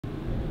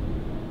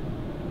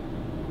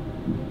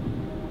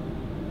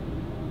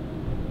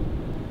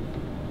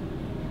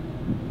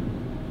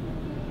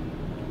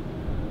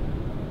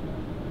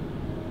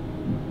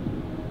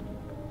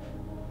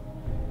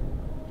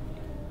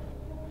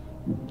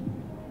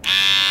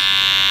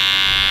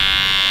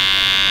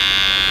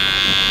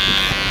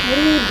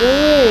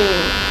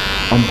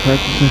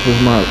practicing for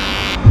my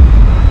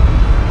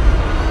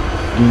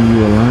giving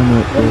you a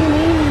lineup.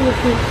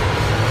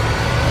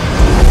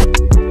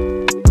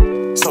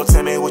 So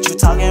tell me what you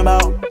talking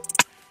about.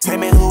 Tell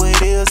me who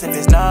it is if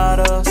it's not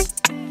us.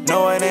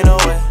 No, it ain't no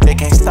way they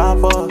can't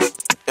stop us.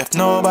 If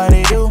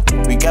nobody do,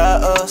 we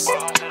got us.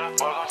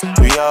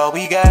 We all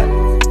we got.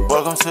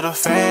 Welcome to the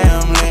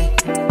family.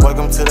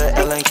 Welcome to the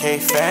LNK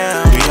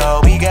family. We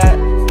all we got.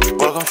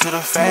 Welcome to the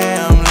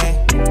family.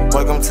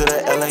 Welcome to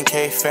the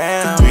LNK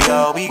family. We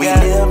all we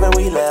got. We live and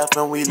we laugh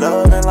and we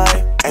love in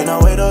life. Ain't no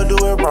way to do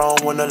it wrong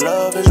when the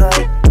love is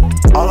right.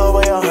 All the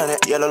way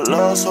 100, yeah, the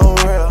love so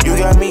real. You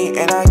got me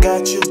and I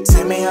got you.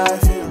 Tell me how I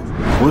feel.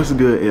 What's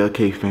good,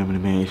 LK family,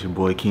 man? It's your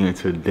boy Ken.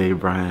 Today,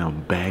 bro,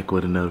 I'm back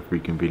with another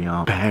freaking video.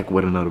 I'm back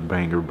with another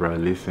banger, bro.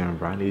 Listen,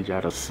 bro, I need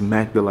y'all to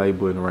smack the like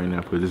button right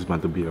now because this is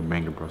about to be a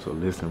banger, bro. So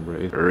listen, bro,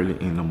 it's early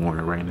in the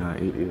morning right now.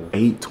 It is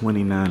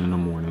 8:29 in the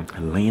morning.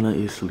 Elena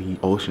is asleep.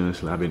 Ocean is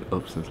asleep. I've been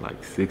up since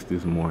like 6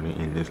 this morning,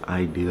 and this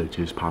idea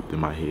just popped in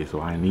my head.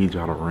 So I need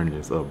y'all to run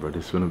this up, bro.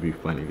 This is gonna be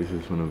funny. This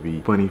is gonna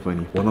be funny.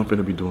 What I'm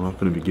gonna be doing, I'm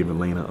gonna be giving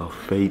Elena a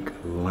fake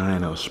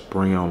line of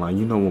spray on line.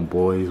 You know when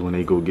boys, when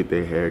they go get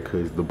their hair,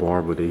 cause the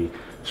barber, they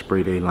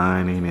spray their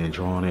lining and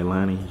draw on their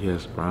lining.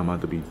 Yes, bro, I'm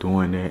about to be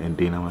doing that, and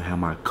then I'm gonna have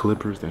my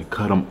clippers and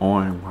cut them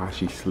on while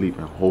she's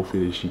sleeping.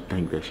 Hopefully she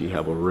think that she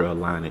have a real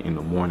lining in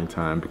the morning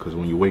time, because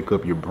when you wake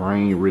up, your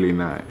brain really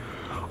not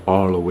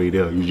all the way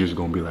there. You just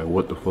gonna be like,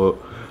 what the fuck,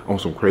 on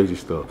some crazy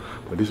stuff.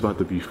 But this about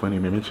to be funny,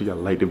 man. Make sure y'all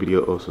like the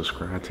video or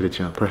subscribe to the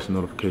channel, press the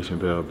notification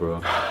bell,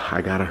 bro.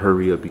 I gotta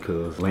hurry up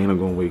because Lena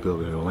gonna wake up,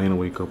 and Elena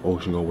wake up,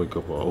 Ocean gonna wake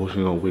up, or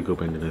Ocean gonna wake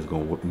up, and then it's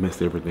gonna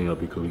mess everything up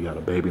because we got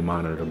a baby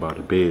monitor by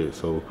the bed,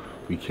 so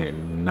we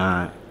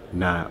cannot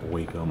not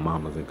wake up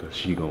mamas, because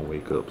she gonna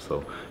wake up.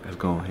 So let's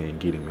go ahead and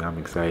get it, man. I'm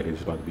excited.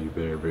 It's about to be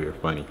very, very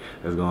funny.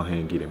 Let's go ahead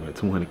and get it, man.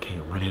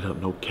 200K, run it up,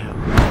 no cap.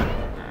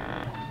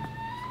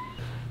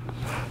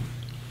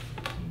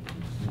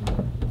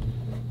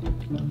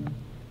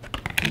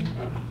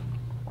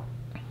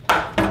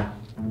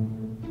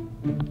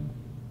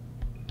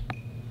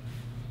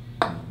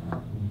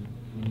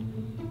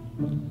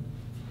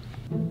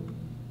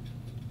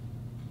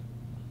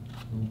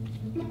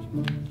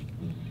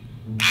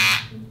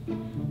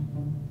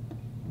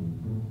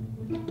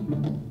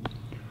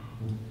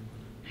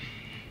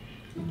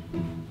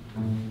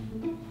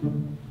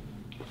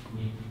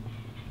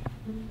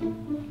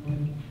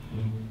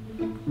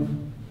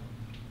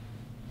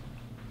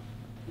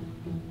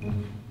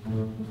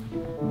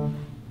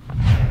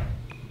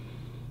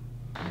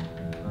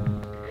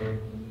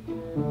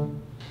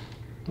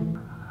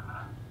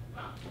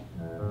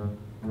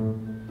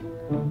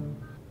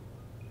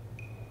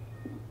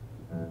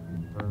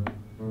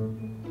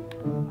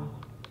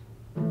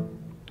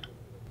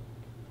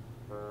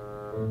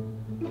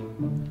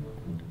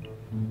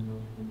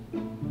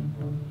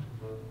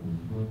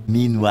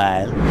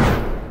 Meanwhile,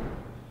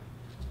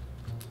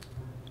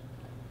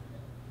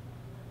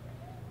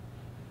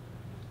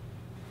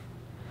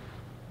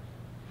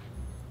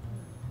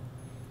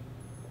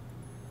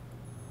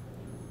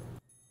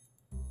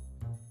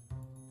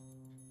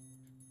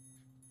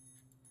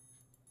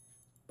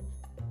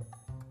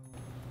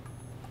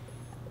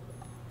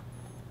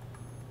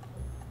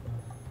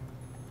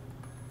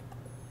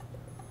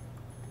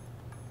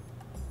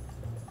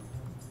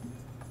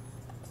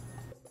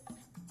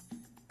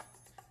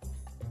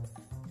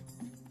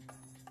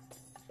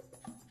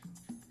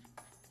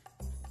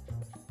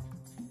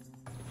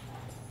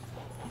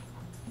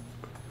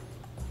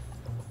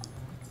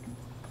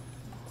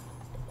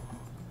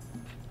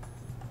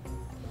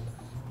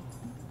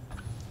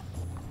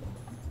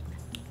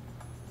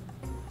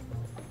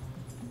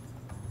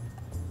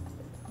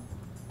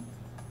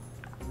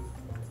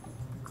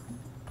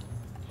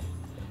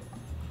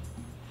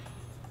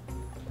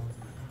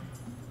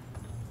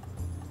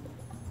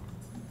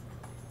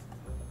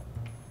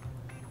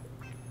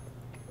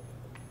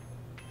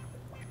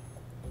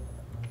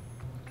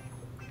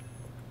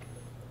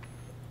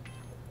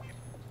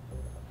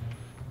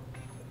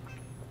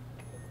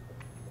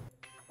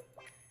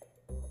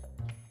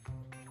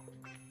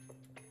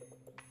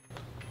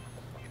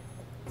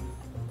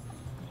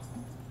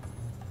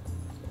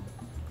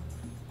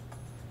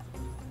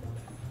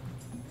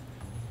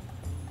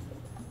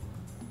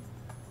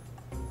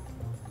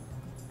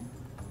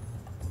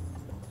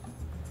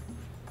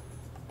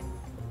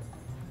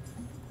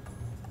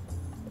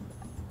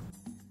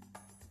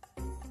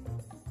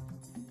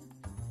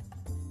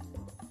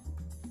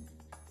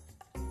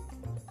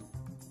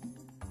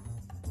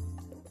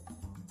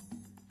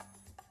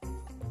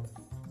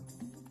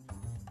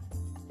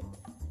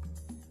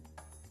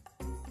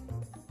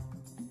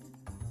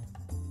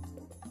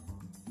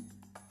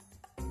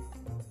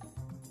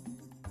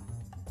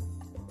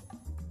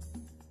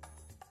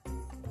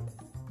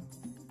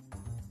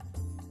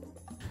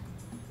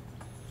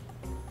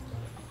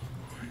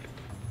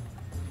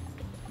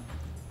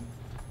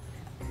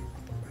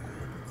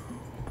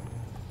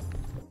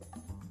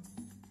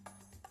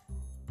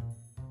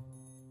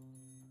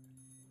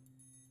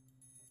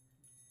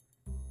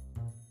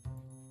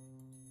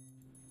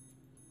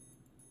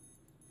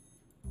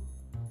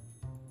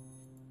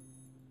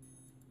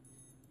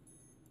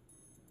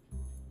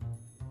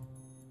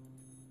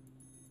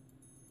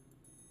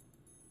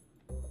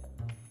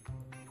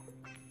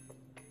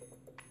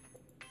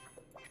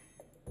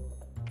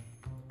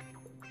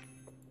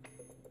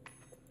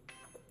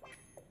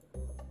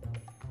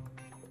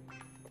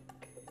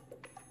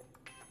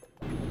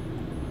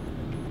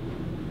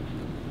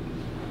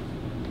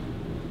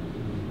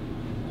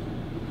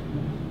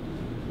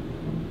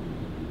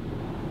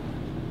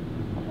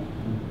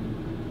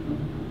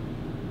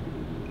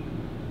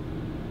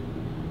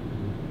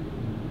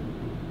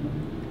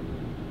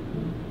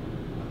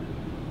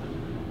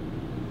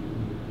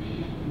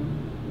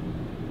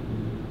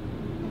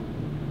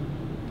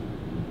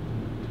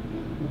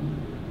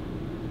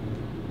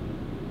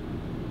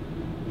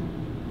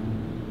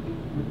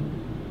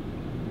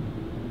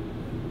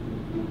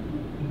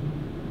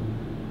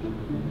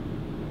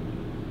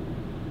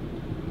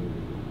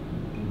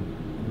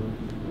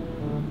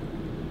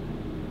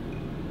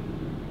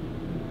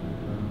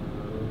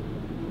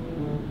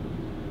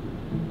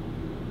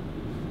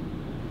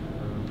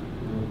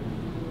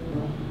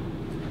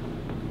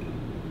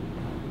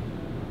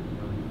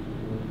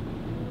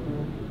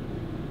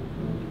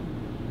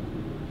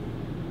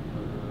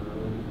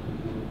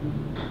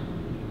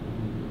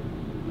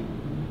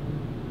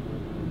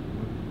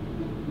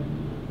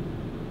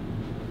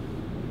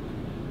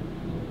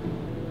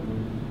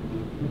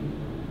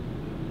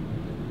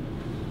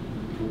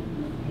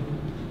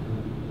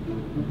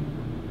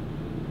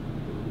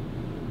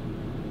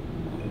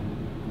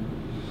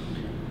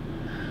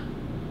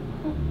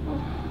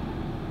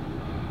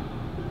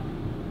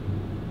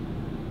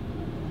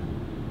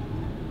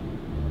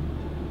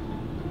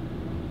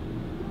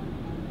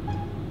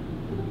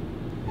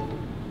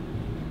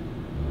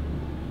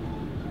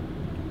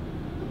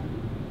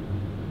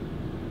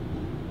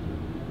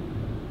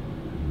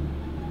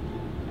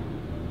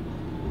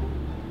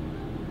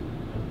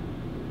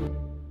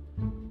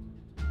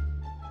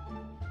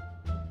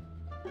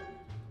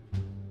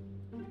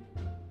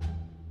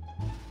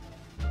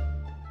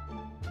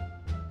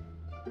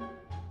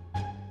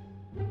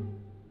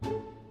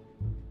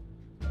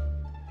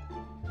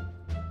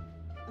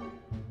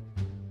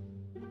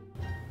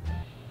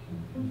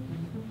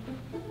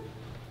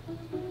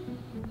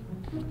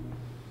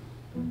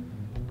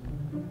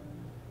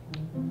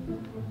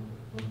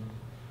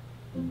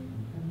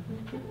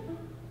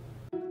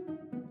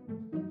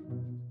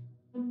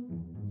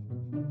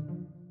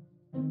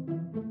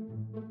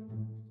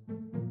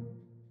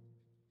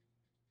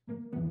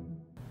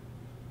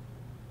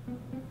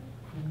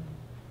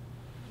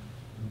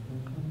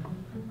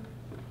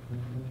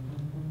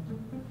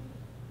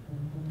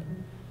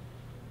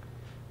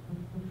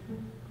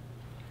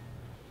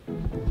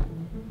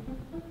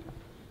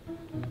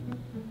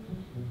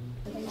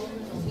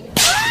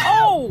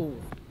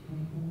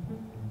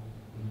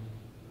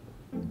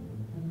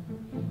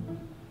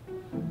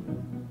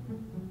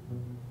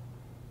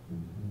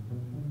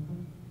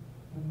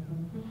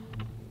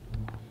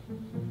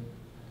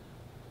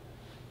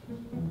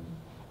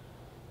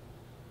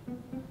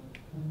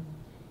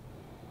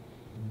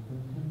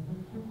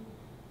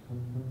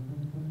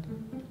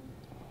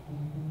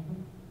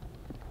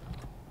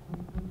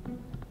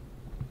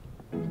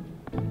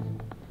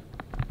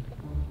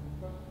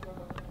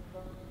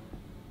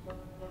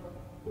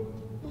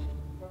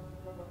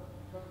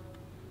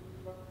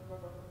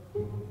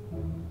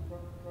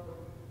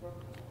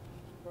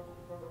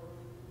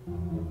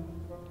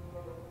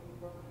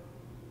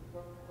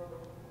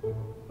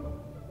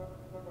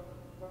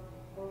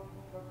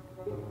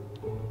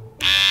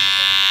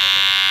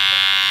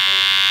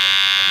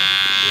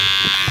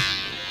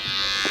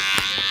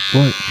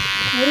 What?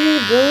 What are you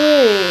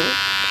doing?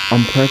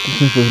 I'm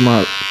practicing for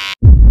my...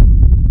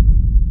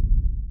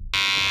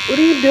 What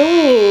are you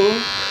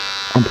doing?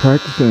 I'm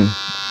practicing.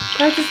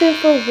 Practicing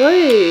for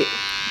what?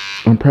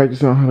 I'm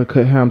practicing on how to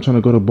cut hair. I'm trying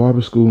to go to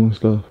barber school and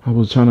stuff. I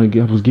was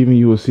giving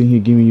you a scene here,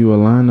 giving you a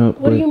lineup.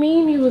 What do you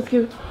mean you was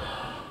giving?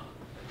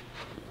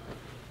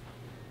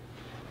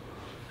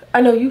 I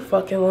know you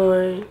fucking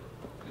lying.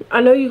 I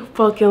know you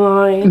fucking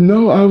lying.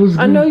 No,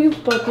 I know you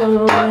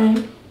fucking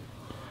lying.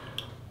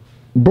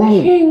 Bro,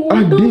 King, what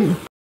I the did.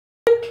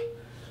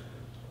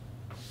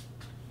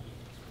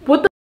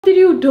 What the did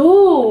you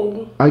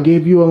do? I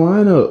gave you a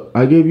lineup.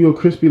 I gave you a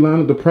crispy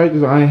lineup to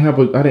practice. I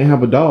didn't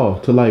have a doll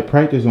to like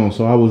practice on,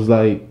 so I was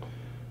like,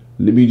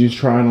 let me just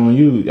try it on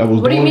you.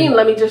 What do you mean?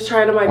 Let me just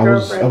try it on my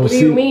girlfriend. What do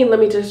you mean? Let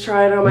me just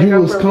try it on my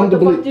girlfriend. What the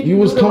fuck did you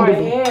do to my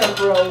hair,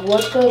 bro?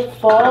 What the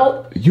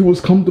fuck? You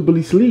was comfortably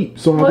asleep,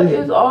 so what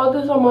is all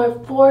this on my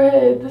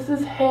forehead? This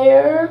is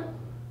hair.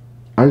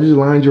 I just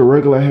lined your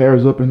regular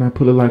hairs up and I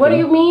put it like. What do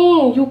you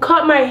mean? You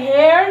cut my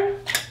hair?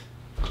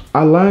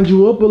 I lined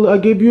you up. I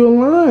gave you a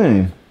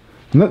line.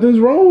 Nothing's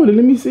wrong with it.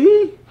 Let me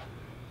see.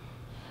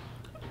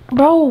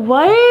 Bro,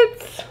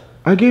 what?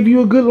 I gave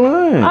you a good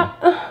line.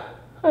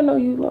 I know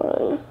you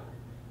lying.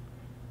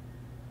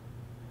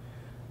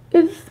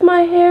 Is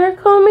my hair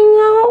coming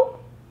out?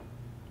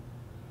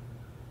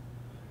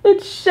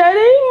 It's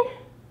shedding?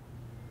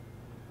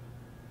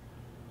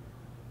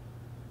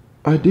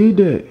 I did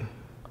that.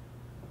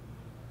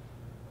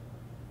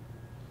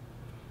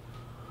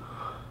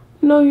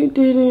 No, you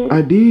didn't.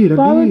 I did.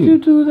 Why would you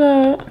do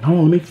that? Hold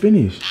on, let me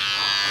finish.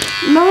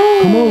 No.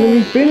 Come on, let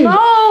me finish. No,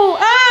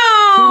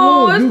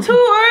 ow! See, it's too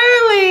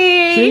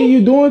early. See,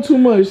 you doing too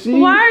much. See.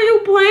 Why are you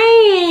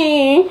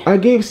playing? I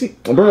gave,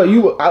 bro,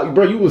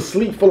 you was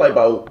asleep for like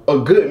about a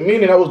good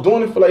minute. I was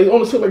doing it for like, it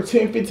only took like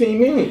 10-15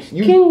 minutes.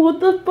 King, what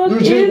the fuck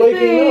is just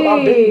waking up.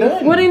 I've been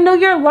done. What do you know?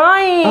 You're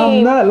lying.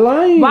 I'm not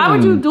lying. Why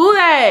would you do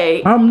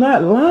that? I'm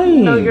not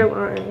lying. No, you're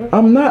lying.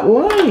 I'm not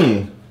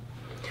lying.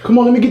 Come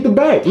on, let me get the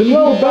back. Let me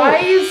do the back.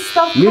 Why is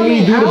stuff Let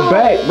me do out? the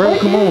back, bro.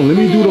 Come on, let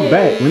me do the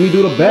back. Let me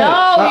do the back.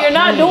 No, Stop you're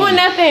not doing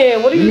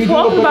nothing. What are you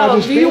talking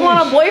about? Do you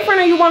want a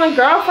boyfriend or you want a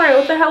girlfriend?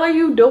 What the hell are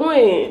you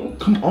doing?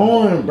 Come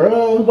on,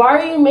 bro. Why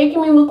are you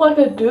making me look like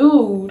a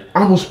dude?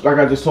 I was, like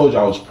I just told you,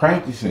 I was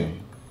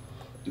practicing.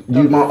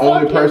 You're my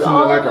only person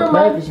that like I'm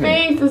practicing.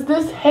 Face. Is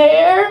this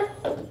hair?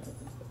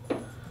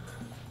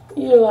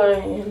 You're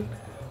lying.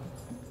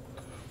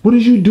 What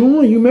is you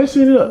doing? You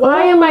messing it up.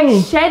 Why am I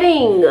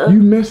shedding?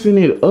 You messing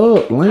it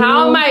up, Lane.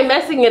 How am I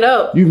messing it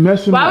up? You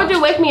messing Why up. would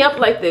you wake me up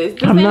like this?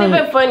 This ain't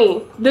even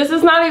funny. This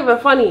is not even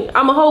funny.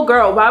 I'm a whole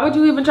girl. Why would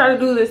you even try to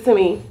do this to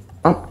me?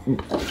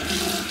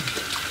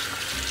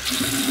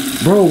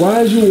 Bro,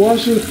 why is you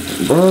washing?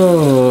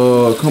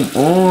 Bro, come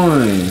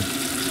on.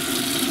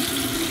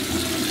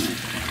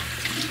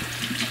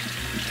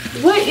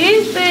 What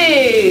is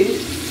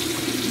this?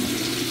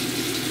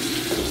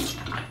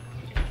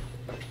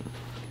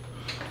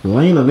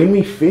 Lena, let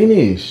me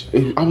finish.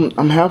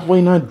 I'm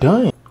halfway not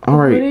done. All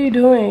right. What are you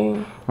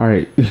doing? All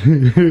right.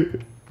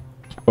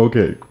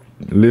 Okay,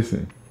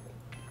 listen.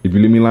 If you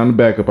let me line the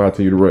back up, I'll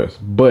tell you the rest.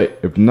 But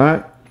if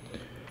not,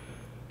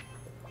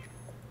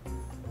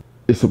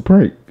 it's a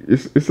prank.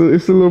 It's a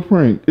little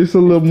prank. It's a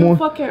little more.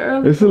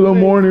 It's a little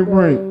morning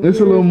prank. It's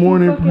a little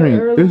morning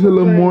prank. It's a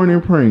little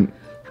morning prank.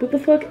 What the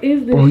fuck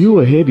is this? Bro, you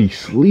a heavy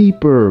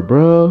sleeper,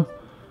 bro.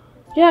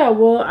 Yeah,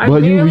 well, I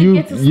barely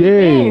get to sleep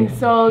in,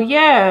 so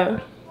yeah.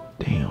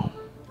 Damn.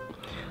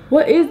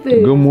 What is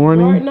this? Good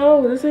morning.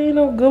 No, this ain't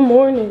no good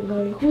morning.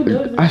 Like, who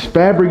does this? That's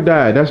fabric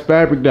dye. That's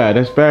fabric dye.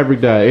 That's fabric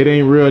dye. It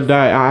ain't real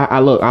dye. I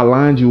look. I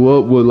lined you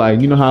up with,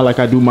 like, you know how, like,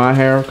 I do my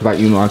hair, cause, like,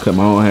 you know, I cut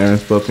my own hair and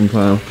stuff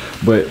sometimes.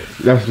 But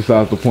that's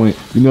besides the point.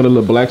 You know the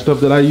little black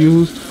stuff that I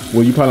use?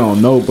 Well, you probably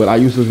don't know, but I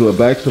use this little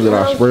black stuff that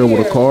I spray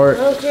with a card.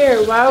 I don't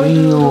care. Why would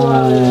you do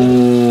all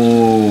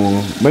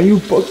this? Man, you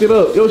fucked it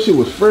up. Your shit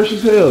was fresh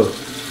as hell.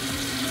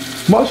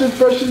 My shit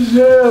fresh as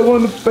hell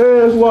when the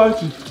fans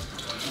watching.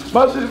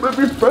 My shit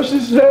be fresh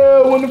as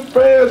hell when the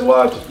fans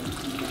watching.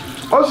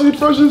 My shit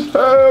fresh as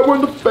hell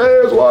when the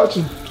fans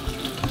watching.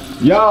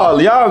 Y'all,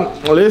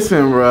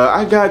 listen, bro.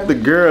 I got the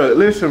girl.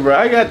 Listen, bro.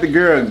 I got the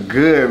girl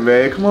good,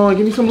 man. Come on,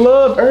 give me some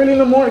love early in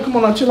the morning. Come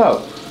on, now, chill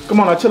out.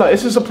 Come on, now, chill out.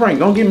 It's just a prank.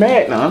 Don't get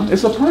mad now.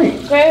 It's a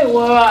prank. Okay,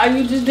 well,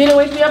 you just didn't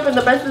wake me up in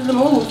the best of the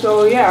mood,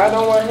 so yeah, I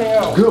don't want to hang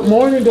out. Good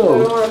morning, though. I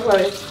don't want to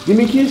play. Give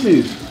me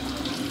kisses.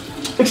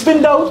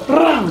 Extendo.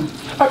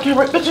 I can't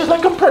write bitches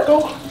like a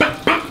Preco.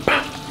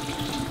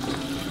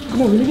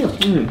 Come on, let me go.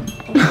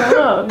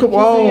 Come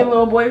on. Your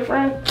little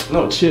boyfriend?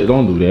 No, shit,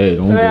 don't do that.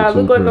 Don't I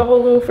look like a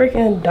whole little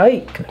freaking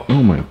dyke.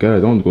 Oh my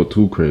god, don't go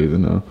too crazy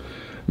now.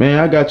 Man,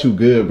 I got you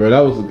good, bro.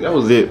 That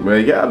was it,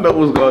 man. Y'all know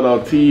what's going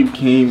on, Team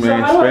King,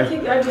 man. So how do I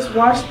think I just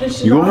wash this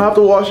shit? You gonna have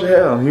to wash your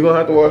hair. You gonna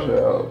have to wash your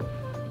hair.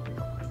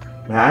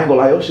 Man, I ain't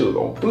gonna lie, your shit was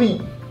gonna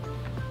bleed.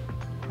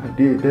 I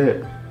did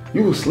that.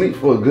 You was asleep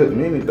for a good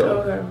minute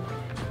though.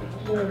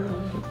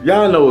 Okay.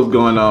 Y'all know what's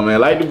going on,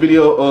 man. Like the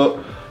video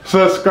up.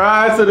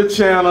 Subscribe to the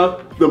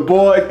channel. The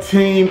boy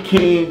Team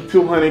King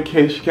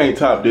 200K. She can't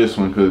top this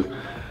one because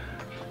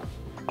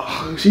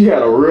she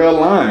had a real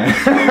line.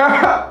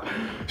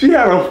 She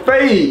had a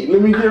fade.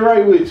 Let me get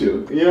right with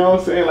you. You know what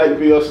I'm saying? Like the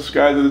video,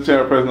 subscribe to the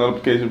channel, press the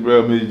notification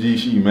bell. Miss G,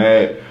 she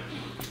mad.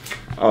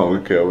 I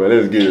don't care, man.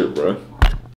 Let's get it, bro.